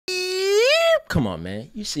Come on, man.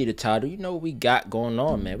 You see the title. You know what we got going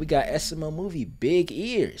on, man. We got SML movie, Big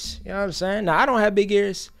Ears. You know what I'm saying? Now, I don't have big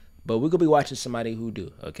ears, but we're going to be watching somebody who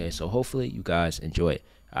do. Okay, so hopefully you guys enjoy it.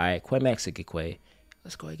 All right, Quamax and Quay.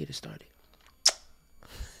 Let's go ahead and get it started.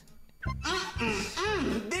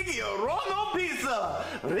 Diggy, a Rono pizza,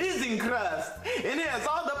 raisin crust, and it has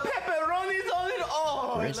all the pepperonis on it.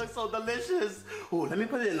 Oh, it looks so delicious. Oh, let me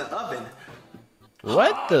put it in the oven.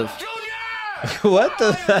 What the? Junior! What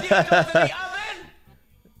the? In the oven?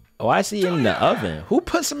 Oh, I see him in the oven. Who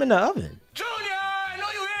puts him in the oven? Junior, I know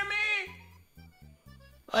you hear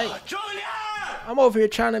me. Like, Junior! I'm over here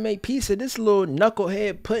trying to make pizza. This little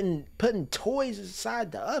knucklehead putting toys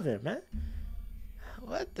inside the oven, man.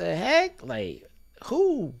 What the heck? Like,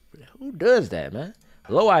 who does that, man?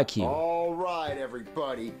 Low IQ. All right,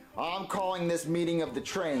 everybody. I'm calling this meeting of the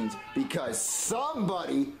trains because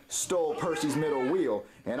somebody stole Percy's middle wheel,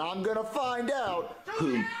 and I'm gonna find out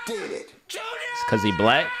who did it. Junior! Cause he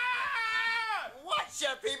black? What,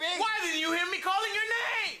 Chef PB? Why didn't you hear me calling your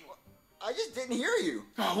name? I just didn't hear you.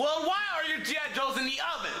 Well, why are your G.I. Joes in the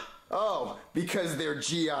oven? Oh, because they're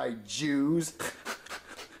G.I. Jews. Junior,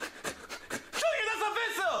 that's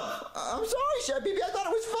offensive! I'm sorry, Chef PB. I thought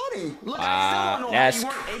it was funny. Look, I still don't know how you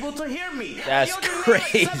weren't able to hear me. That's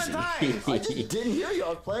crazy. I just didn't hear you. I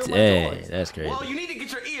was playing with my Dang, toys. that's crazy. Well, you need to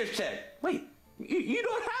get your ears checked. Wait, you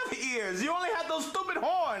don't have ears. You only have those stupid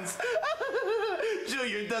horns.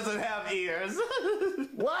 Junior doesn't have ears.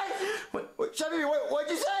 What? Chef PB, what'd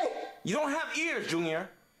you say? You don't have ears, Junior.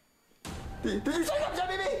 Did you say something, Chef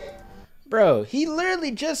PB? Bro, he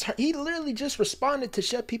literally just responded to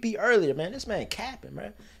Chef PP earlier, man. This man capping,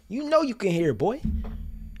 man. You know you can hear, boy.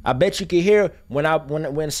 I bet you can hear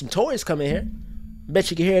when some toys come in here. Bet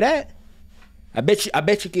you can hear that. I bet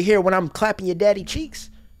you can hear when I'm clapping your daddy cheeks.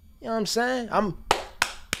 You know what I'm saying?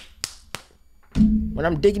 When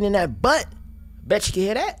I'm digging in that butt. Bet you can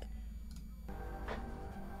hear that.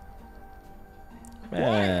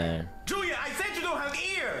 Man. What? Junior, I said you don't have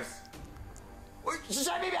ears.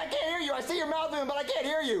 Chef PB, I can't hear you. I see your mouth moving, but I can't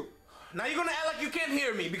hear you. Now you're gonna act like you can't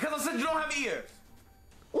hear me because I said you don't have ears.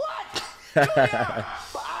 What? Junior!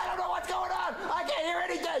 I don't know what's going on. I can't hear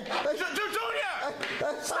anything. Junior! I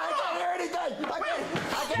can't hear anything. I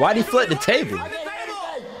can't Why'd he flip the table? I can't hear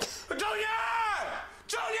anything. Junior!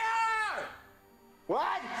 Junior!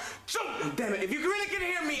 What? Damn it, if you really can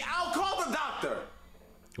hear me, I'll call the doctor.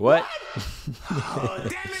 What? Oh,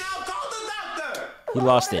 damn it, I'll call the doctor. He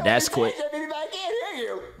lost it. That's quick. Chef PB, I can't hear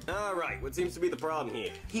you. All right, what seems to be the problem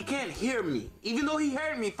here? He can't hear me, even though he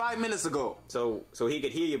heard me 5 minutes ago. So he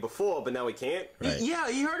could hear you before, but now he can't? Right. Yeah,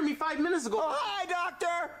 he heard me 5 minutes ago. Oh, hi,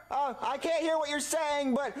 doctor. I can't hear what you're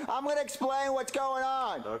saying, but I'm going to explain what's going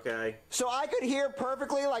on. Okay. So I could hear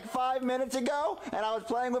perfectly like 5 minutes ago, and I was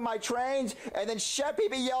playing with my trains, and then Chef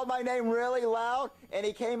PB yelled my name really loud, and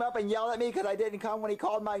he came up and yelled at me because I didn't come when he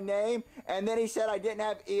called my name, and then he said I didn't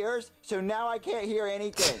have ears, so now I can't hear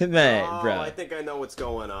anything. Man, Oh, bro. I think I know what's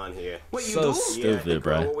going on here. Wait, you So do? Yeah, I stupid, think,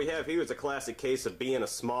 bro. what we have here is a classic case of being a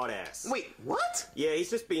smartass. Wait, what? Yeah, he's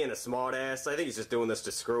just being a smartass. I think he's just doing this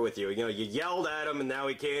to screw with you. You know, you yelled at him and now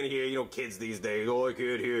he can't hear. You know, kids these days, oh, I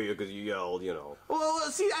can't hear you because you yelled, you know. Well,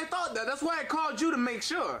 see, I thought that. That's why I called you to make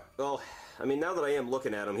sure. Well, I mean, now that I am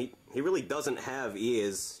looking at him, he really doesn't have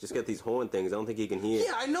ears. Just got these horn things. I don't think he can hear.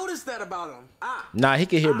 Yeah, I noticed that about him. Nah, he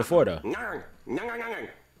could hear before though.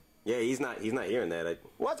 Yeah, he's not hearing that.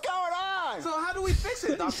 What's going on? So how do we fix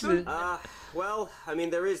it, doctor? Well, I mean,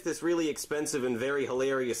 there is this really expensive and very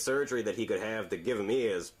hilarious surgery that he could have to give him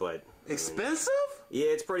ears, but... Expensive? Yeah,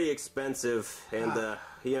 it's pretty expensive, and,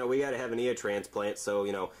 you know, we gotta have an ear transplant, so,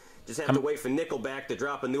 you know, just have to wait for Nickelback to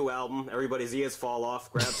drop a new album, everybody's ears fall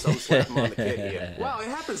off, grab some, slap them on the kid here. Wow, it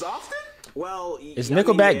happens often? Well... Is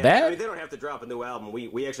Nickelback bad? I mean, they don't have to drop a new album.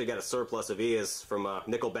 We actually got a surplus of ears from,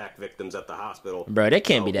 Nickelback victims at the hospital. Bro, they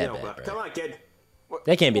can't be So, that you know, bad, bro. Come on, kid.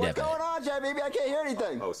 They can't be that What's bad. going on, Chef PB? I can't hear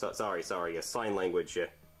anything. Oh, sorry, sign language,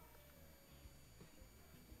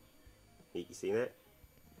 You see that?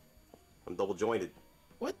 I'm double jointed.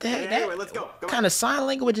 What the heck? Anyway, let's go. What kind of sign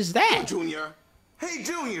language is that? Junior. Hey,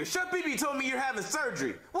 Junior, Chef BB told me you're having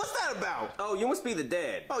surgery. What's that about? Oh, you must be the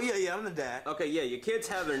dad. Oh, yeah, I'm the dad. Okay, yeah, your kid's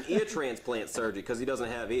having an ear transplant surgery because he doesn't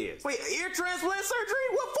have ears. Wait, ear transplant surgery?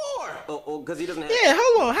 What for? Oh, because he doesn't have... Yeah,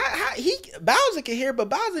 hold on. How Bowser can hear, but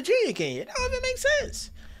Bowser Jr. can't hear. That don't even make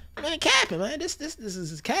sense. Man, capping, man. This is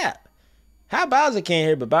his cap. How Bowser can't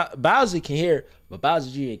hear, but Bowser can hear, but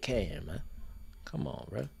Bowser Jr. can't hear, man. Come on,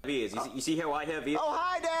 bro. Ears. You see how I have ears? Oh,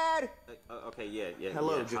 hi, Dad. Okay, yeah.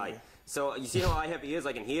 Hello, yeah, Junior. hi. So you see how I have ears?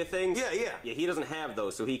 I can hear things. Yeah. Yeah, he doesn't have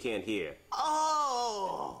those, so he can't hear.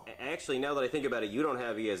 Oh. Actually, now that I think about it, you don't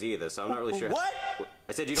have ears either, so I'm not really sure. What?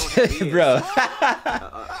 I said you don't have ears. Bro.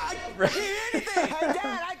 I can't hear anything. Hey,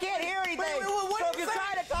 Dad, I can't hear anything. Wait, what so are if you you're saying?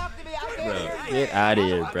 trying to talk to me, I can't Bro, hear anything. get out of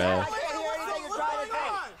here, bro. I can't hear anything you're trying to say.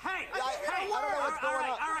 Hey, I don't know what's going on.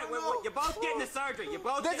 all right. You're both getting the surgery. You're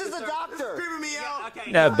both. This is the doctor. Screaming me out.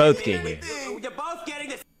 Okay. Nah, both getting it. You're both getting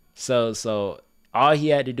this. So all he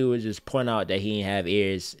had to do was just point out that he didn't have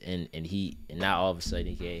ears, and now all of a sudden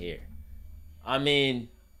he can't hear. I mean,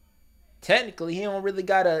 technically he don't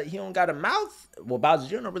got a mouth. Well, Bowser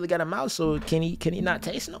Jr. don't really got a mouth, so can he not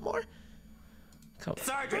taste no more?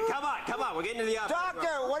 Surgery. Come on. We're getting to the operating room.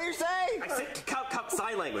 Doctor, what are you saying? I said,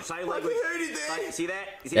 sign language. I can't hear anything. See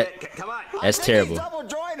that? Come on. That's I think terrible. He's double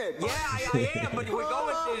jointed. Yeah, I am, but we're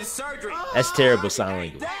going to surgery. That's terrible sign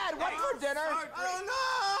language. Dad, what's for dinner?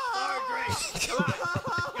 Surgery. Come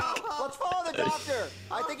on. Let's follow the doctor.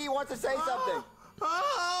 I think he wants to say something.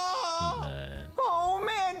 Man. Oh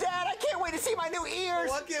man, Dad, I can't wait to see my new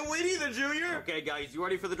ears. Well, I can't wait either, Junior. Okay, guys, you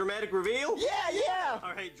ready for the dramatic reveal? Yeah.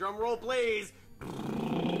 All right, drum roll, please.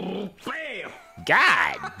 Bam!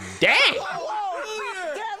 God damn.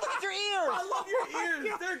 Whoa, Dad, look at your ears. I love your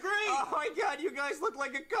ears. They're great. Oh my God, you guys look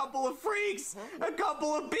like a couple of freaks. A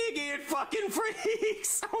couple of big-eared fucking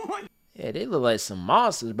freaks. Oh my. Yeah, they look like some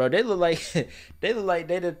monsters, bro. They look like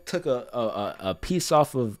they just took a piece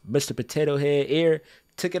off of Mr. Potato Head ear,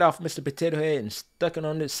 took it off Mr. Potato Head, and stuck it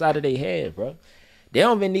on the side of their head, bro. They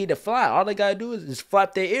don't even need to fly. All they gotta do is just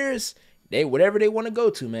flap their ears. They whatever they want to go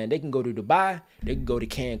to, man. They can go to Dubai, they can go to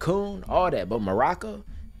Cancun, all that. But Morocco,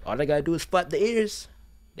 all they gotta do is flap the ears.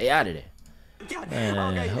 They out of there. God. Man,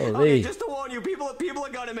 holy. Okay, just to warn you, people are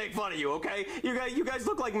gonna make fun of you, okay? You guys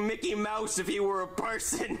look like Mickey Mouse if you were a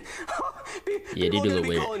person. Yeah, they do People are gonna look be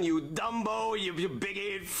weird. calling you Dumbo, you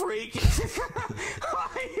big-eared freak. You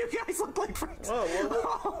guys look like freaks. Whoa.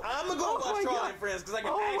 I'm gonna go Oh my watch Charlie God. and Friends because I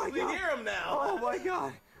can Oh my actually God. hear them now. Oh my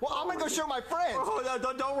God. Well, I'm gonna go show my friends. Oh,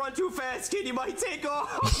 no, don't run too fast, kid. You might take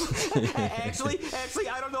off. actually,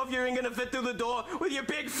 I don't know if you're even gonna fit through the door with your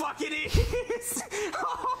big fucking ears.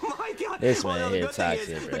 Oh my God. This Well, man no, here the good thing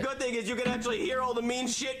toxic, is, bro. the good thing is you can actually hear all the mean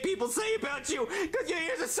shit people say about you because your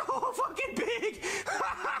ears are so fucking big.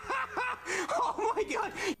 Oh my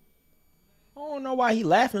God. I don't know why he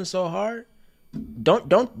laughing so hard.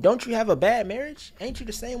 Don't you have a bad marriage? Ain't you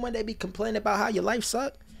the same one that be complaining about how your life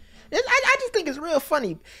suck? I just think it's real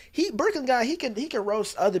funny. Birkin guy, he can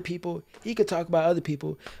roast other people. He can talk about other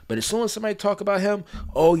people. But as soon as somebody talk about him,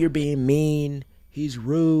 oh, you're being mean. He's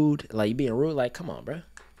rude. Like, you being rude. Like, come on, bro.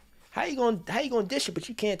 How you gonna dish it, but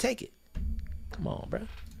you can't take it? Come on, bro.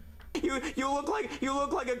 You look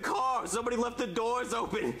like a car. Somebody left the doors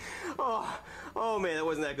open. Oh man, that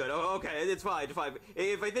wasn't that good. Oh, okay, it's fine.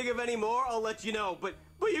 If I think of any more, I'll let you know. But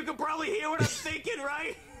you can probably hear what I'm thinking,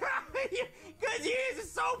 right? Because your ears are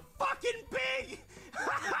so fucking big.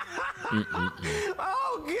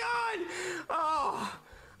 Oh God. Oh,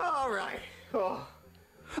 all right. Oh.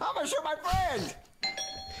 I'm gonna show my friends.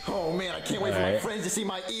 Oh man, I can't wait for my Alright. friends to see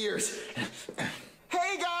my ears.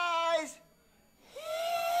 Hey guys.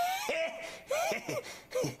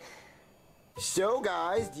 So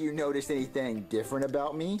guys, do you notice anything different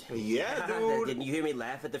about me? Yeah, dude. Didn't you hear me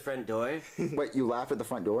laugh at the front door? Wait, you laugh at the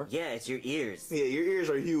front door? Yeah, it's your ears. Yeah, your ears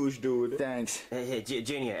are huge, dude. Thanks. Hey,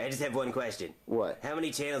 Junior, I just have one question. What? How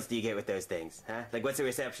many channels do you get with those things? Huh? Like, what's the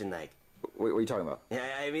reception like? What are you talking about?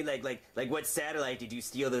 I mean, like what satellite did you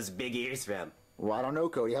steal those big ears from? Well, I don't know,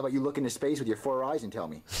 Cody. How about you look into space with your 4 eyes and tell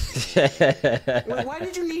me? Wait, why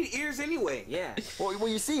did you need ears anyway? Yeah. Well,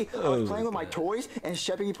 you see, I was playing with my toys, and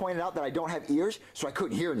Sheppy pointed out that I don't have ears, so I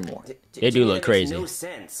couldn't hear anymore. They do Junior, look that makes crazy. No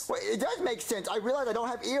sense. Well, it does make sense. I realized I don't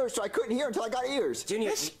have ears, so I couldn't hear until I got ears. Junior,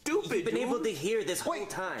 That's stupid, you've been dude. able to hear this whole Wait,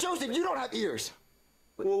 time. Joseph, you don't have ears.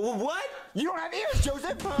 What? You don't have ears,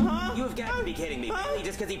 Joseph. You have got to be kidding me. Really?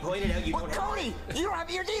 Just because he pointed out you Well, don't have... Cody, you don't have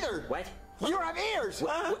ears either. What? You don't have ears.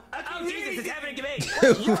 Oh, Jesus, it's happening to me.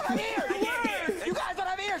 You don't have ears. You guys don't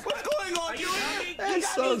have ears. What's going on, dude?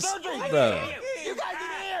 That's so surgery. bro. You guys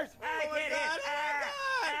need ears.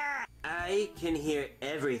 I can hear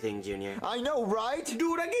everything, Junior. I know, right?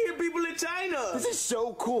 Dude, I can hear people in China. This is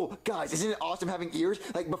so cool. Guys, isn't it awesome having ears?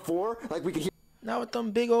 Like before, like we could hear. Not with them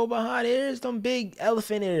big old behind ears, them big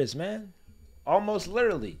elephant ears, man. Almost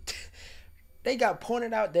literally. They got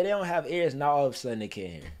pointed out that they don't have ears, now all of a sudden they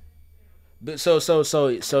can't hear. But so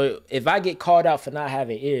if I get called out for not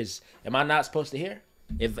having ears, am I not supposed to hear?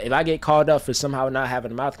 If I get called out for somehow not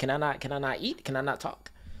having a mouth, can I not eat? Can I not talk?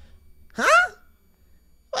 Huh?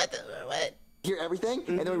 What? everything,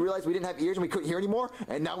 and then we realized we didn't have ears and we couldn't hear anymore,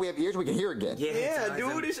 and now we have ears and we can hear again. Yeah,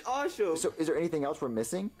 dude, it's awesome. So is there anything else we're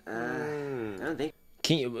missing? I don't think.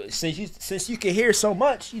 Can you, since you can hear so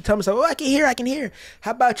much, you tell me so. Oh, I can hear.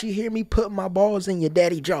 How about you hear me put my balls in your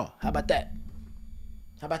daddy jaw? How about that?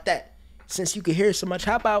 Since you can hear so much,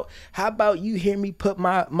 how about you hear me put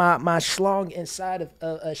my schlong inside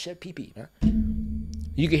of Chef Pee-Pee, huh?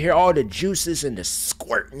 You can hear all the juices and the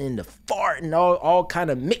squirting and the farting, all kind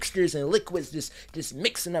of mixtures and liquids just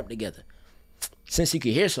mixing up together. Since you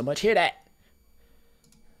can hear so much, hear that.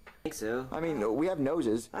 I think so. I mean, we have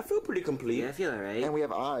noses. I feel pretty complete. Yeah, I feel alright. And we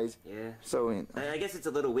have eyes. Yeah. So I guess it's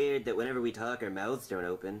a little weird that whenever we talk, our mouths don't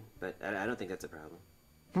open, but I don't think that's a problem.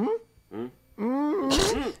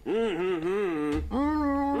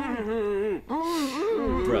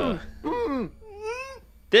 Bruh.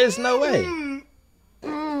 There's no way.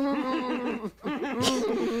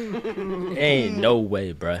 Ain't no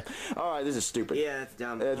way, bruh. all right, this is stupid. Yeah, that's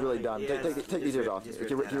dumb. It's really dumb. Yeah, Take these ears off. just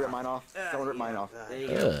Can rip you that rip mine off? Someone rip mine off. There you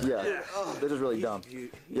go. Yeah, this is really dumb.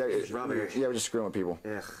 Yeah, rubber. we're just screwing with people.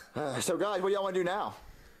 Ugh. So guys, what do y'all want to do now?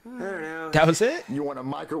 I don't know. That was it? You want to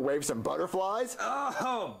microwave some butterflies?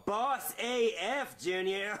 Oh, boss AF,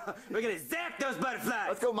 Junior. We're gonna zap those butterflies.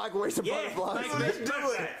 Let's go microwave some Yeah, butterflies. Let's do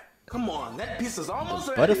it. Come on, that pizza's almost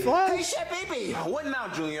ready. Butterfly? Hey, Chef Pee-Pee! What now,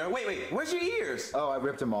 Junior? Wait, where's your ears? Oh, I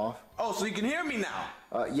ripped them off. Oh, so you can hear me now.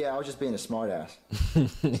 Yeah, I was just being a smartass.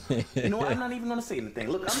 You know what? I'm not even gonna say anything.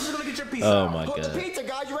 Look, I'm just gonna get your pizza. Oh my Put the god. pizza,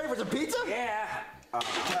 guys. You ready for some pizza? Yeah.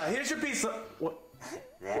 Here's your pizza. What?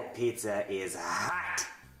 That pizza is hot.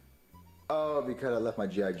 Oh, because I left my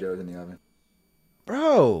G.I. Joes in the oven.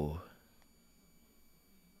 Bro.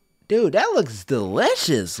 Dude, that looks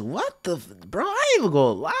delicious. What the bro, I ain't even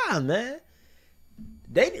gonna lie, man.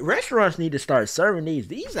 Restaurants need to start serving these.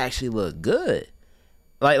 These actually look good.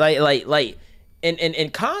 Like in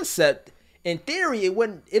concept, in theory,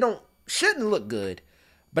 shouldn't look good.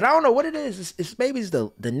 But I don't know what it is. It's maybe it's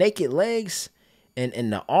the naked legs and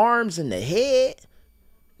the arms and the head.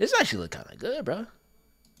 This actually look kind of good, bro.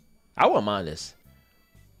 I wouldn't mind this.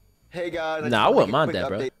 Hey, guys. Nah, I wouldn't mind that,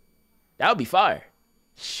 bro. That would be fire.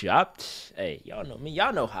 Shopped. Hey, y'all know me.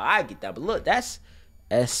 Y'all know how I get that. But look, that's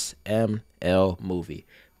SML movie.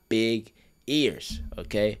 Big ears,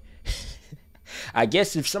 okay? I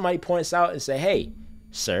guess if somebody points out and say, hey,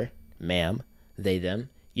 sir, ma'am, they, them,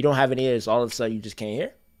 you don't have any ears, all of a sudden you just can't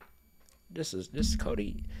hear? This is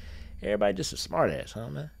Cody. Everybody just a smart ass, huh,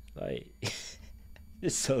 man? Like,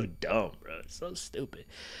 it's so dumb, bro. It's so stupid.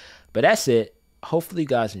 But that's it. Hopefully you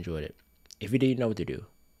guys enjoyed it. If you didn't know what to do,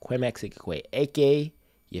 Quamax aka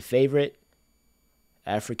your favorite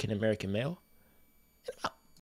African American male. And